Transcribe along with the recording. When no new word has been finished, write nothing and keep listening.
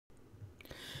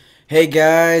Hey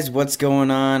guys, what's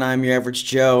going on? I'm your average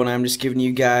Joe, and I'm just giving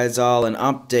you guys all an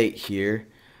update here.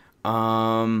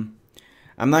 Um,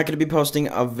 I'm not going to be posting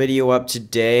a video up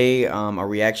today, a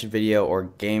reaction video or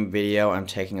game video. I'm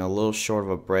taking a little short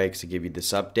of a break to give you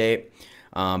this update.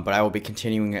 But I will be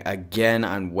continuing again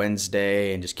on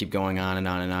Wednesday and just keep going on and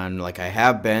on and on like I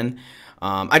have been.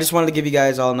 I just wanted to give you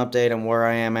guys all an update on where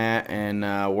I am at and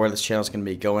where this channel is going to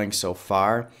be going so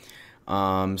far.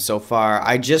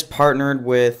 I just partnered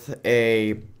with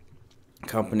a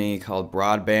company called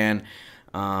Broadband,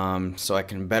 so I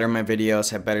can better my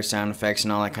videos, have better sound effects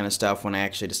and all that kind of stuff when I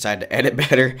actually decide to edit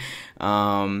better.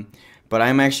 But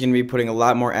I'm actually going to be putting a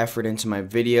lot more effort into my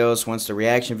videos. Once the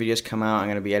reaction videos come out, I'm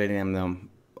going to be editing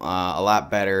them a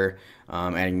lot better,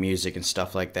 adding music and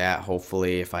stuff like that,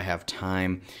 hopefully, if I have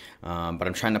time. But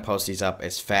I'm trying to post these up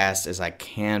as fast as I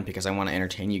can because I want to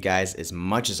entertain you guys as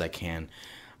much as I can.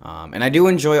 And I do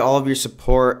enjoy all of your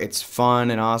support. It's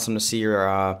fun and awesome to see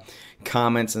your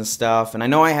comments and stuff. And I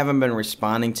know I haven't been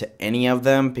responding to any of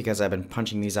them because I've been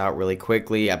punching these out really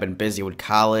quickly. I've been busy with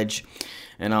college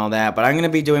and all that. But I'm going to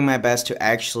be doing my best to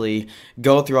actually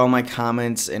go through all my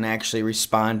comments and actually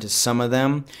respond to some of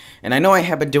them. And I know I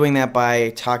have been doing that by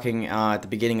talking at the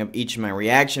beginning of each of my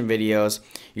reaction videos,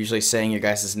 usually saying your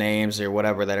guys' names or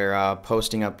whatever that are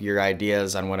posting up your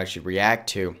ideas on what I should react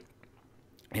to.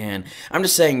 And I'm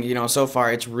just saying, so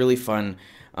far it's really fun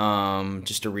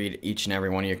just to read each and every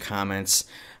one of your comments.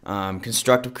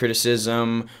 Constructive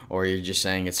criticism, or you're just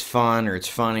saying it's fun, or it's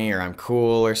funny, or I'm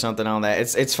cool, or something all that.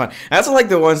 It's fun. I also like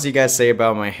the ones you guys say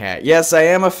about my hat. Yes, I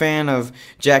am a fan of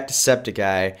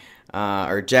Jacksepticeye,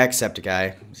 or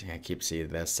Jacksepticeye. I keep seeing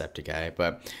the Septiceye,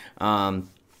 but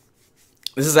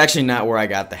this is actually not where I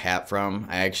got the hat from.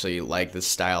 I actually like this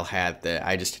style hat that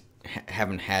I just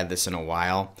haven't had this in a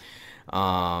while.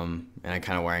 And I'm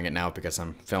kind of wearing it now because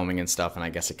I'm filming and stuff, and I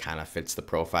guess it kind of fits the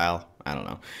profile. I don't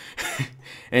know.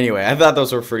 Anyway, I thought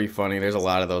those were pretty funny. There's a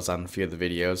lot of those on a few of the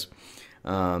videos.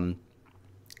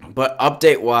 But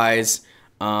update-wise,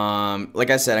 like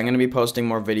I said, I'm going to be posting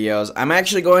more videos. I'm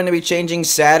actually going to be changing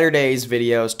Saturday's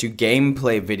videos to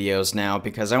gameplay videos now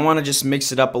because I want to just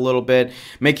mix it up a little bit,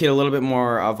 make it a little bit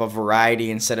more of a variety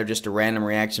instead of just a random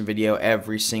reaction video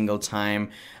every single time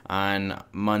on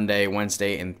Monday,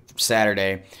 Wednesday, and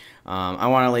Saturday. I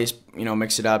want to at least,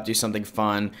 mix it up, do something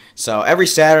fun. So every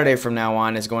Saturday from now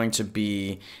on is going to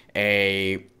be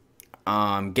a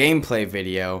gameplay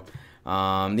video.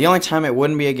 The only time it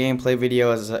wouldn't be a gameplay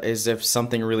video is if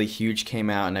something really huge came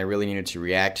out and I really needed to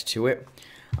react to it.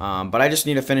 But I just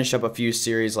need to finish up a few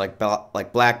series like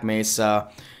Black Mesa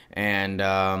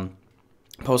and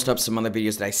post up some other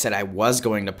videos that I said I was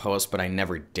going to post but I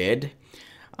never did.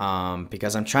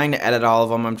 Because I'm trying to edit all of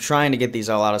them. I'm trying to get these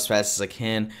all out as fast as I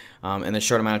can in the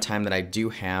short amount of time that I do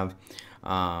have.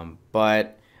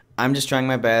 But I'm just trying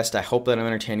my best. I hope that I'm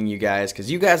entertaining you guys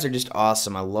because you guys are just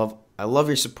awesome. I love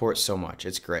your support so much.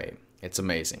 It's great. It's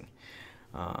amazing.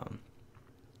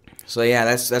 So yeah,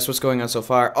 that's what's going on so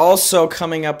far. Also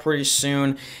coming up pretty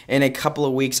soon, in a couple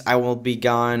of weeks, I will be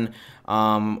gone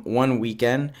one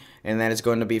weekend, and that is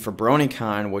going to be for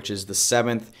BronyCon, which is the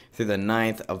 7th through the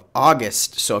 9th of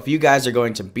August. So if you guys are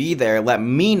going to be there, let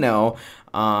me know,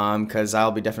 because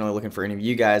I'll be definitely looking for any of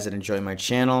you guys that enjoy my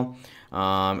channel.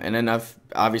 And then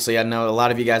obviously I know a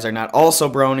lot of you guys are not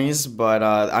also bronies, but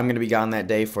I'm going to be gone that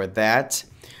day for that.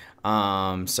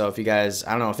 So if you guys,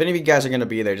 I don't know, if any of you guys are going to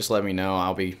be there, just let me know.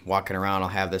 I'll be walking around. I'll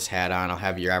have this hat on. I'll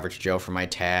have your average Joe for my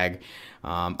tag.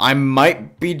 I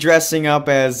might be dressing up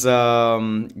as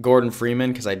Gordon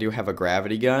Freeman because I do have a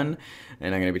gravity gun,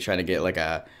 and I'm going to be trying to get like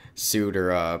a suit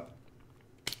or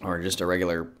just a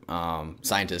regular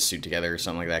scientist suit together or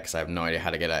something like that because I have no idea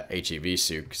how to get a HEV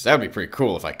suit because that would be pretty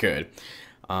cool if I could.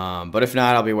 But if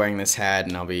not, I'll be wearing this hat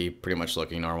and I'll be pretty much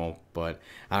looking normal, but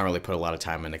I don't really put a lot of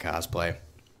time into cosplay.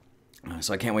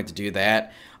 So I can't wait to do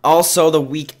that. Also, the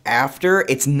week after,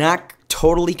 it's not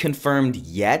totally confirmed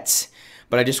yet,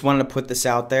 but I just wanted to put this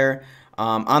out there.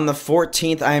 On the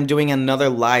 14th, I am doing another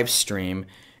live stream,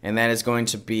 and that is going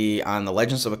to be on the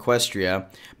Legends of Equestria,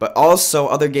 but also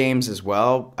other games as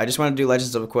well. I just want to do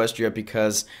Legends of Equestria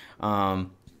because,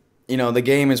 the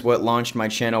game is what launched my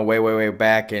channel way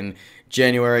back in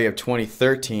January of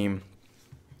 2013.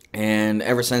 And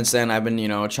ever since then, I've been,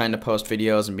 trying to post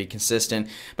videos and be consistent.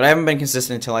 But I haven't been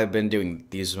consistent until I've been doing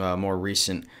these more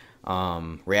recent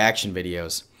reaction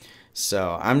videos.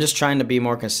 So I'm just trying to be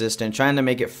more consistent, trying to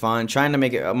make it fun, trying to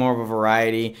make it more of a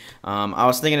variety. I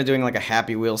was thinking of doing like a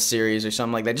Happy Wheel series or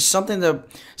something like that, just something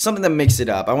to mix it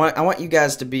up. I want you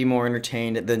guys to be more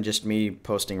entertained than just me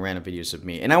posting random videos of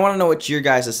me. And I want to know what your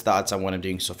guys' thoughts on what I'm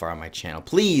doing so far on my channel.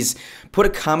 Please put a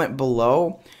comment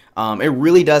below. It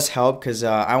really does help because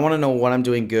I want to know what I'm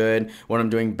doing good, what I'm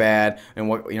doing bad, and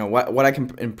what I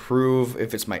can improve.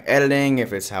 If it's my editing,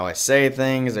 if it's how I say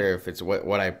things, or if it's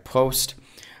what I post.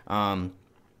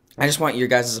 I just want your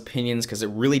guys' opinions because it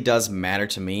really does matter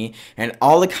to me. And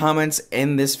all the comments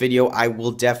in this video I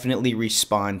will definitely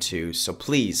respond to. So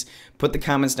please put the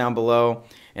comments down below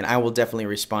and I will definitely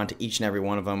respond to each and every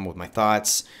one of them with my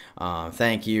thoughts,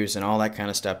 thank yous, and all that kind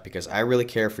of stuff because I really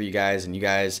care for you guys and you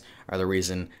guys are the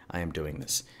reason I am doing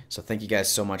this. So thank you guys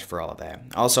so much for all of that.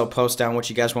 Also post down what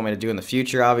you guys want me to do in the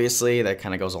future, obviously. That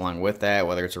kind of goes along with that,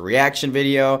 whether it's a reaction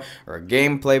video or a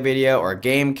gameplay video or a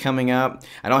game coming up.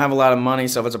 I don't have a lot of money,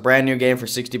 so if it's a brand new game for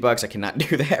 60 bucks, I cannot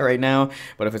do that right now.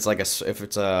 But if it's like if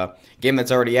it's a game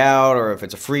that's already out, or if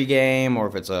it's a free game, or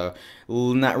if it's a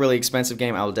not really expensive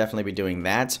game, I will definitely be doing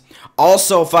that.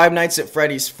 Also, Five Nights at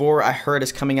Freddy's 4, I heard,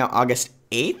 is coming out August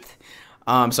 8th.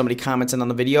 Somebody commented on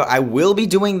the video. I will be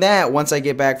doing that once I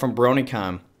get back from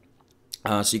BronyCon.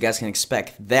 So you guys can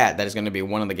expect that. That is going to be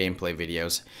one of the gameplay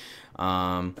videos.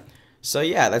 So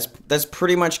yeah, that's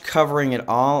pretty much covering it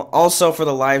all. Also for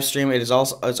the live stream, it's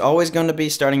always going to be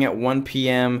starting at 1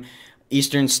 p.m.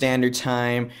 Eastern Standard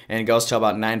Time, and it goes till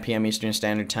about 9 p.m. Eastern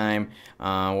Standard Time.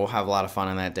 We'll have a lot of fun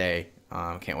on that day.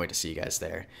 Can't wait to see you guys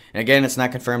there. And again, it's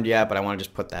not confirmed yet, but I want to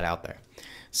just put that out there.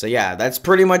 So yeah, that's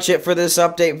pretty much it for this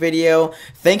update video.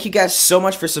 Thank you guys so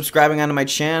much for subscribing onto my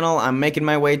channel. I'm making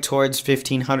my way towards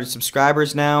 1,500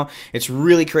 subscribers now. It's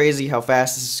really crazy how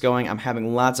fast this is going. I'm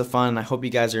having lots of fun, and I hope you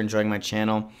guys are enjoying my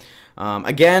channel.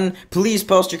 Again, please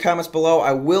post your comments below.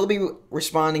 I will be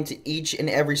responding to each and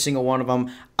every single one of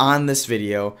them on this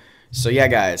video. So yeah,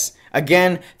 guys,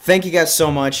 again, thank you guys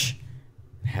so much.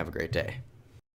 Have a great day.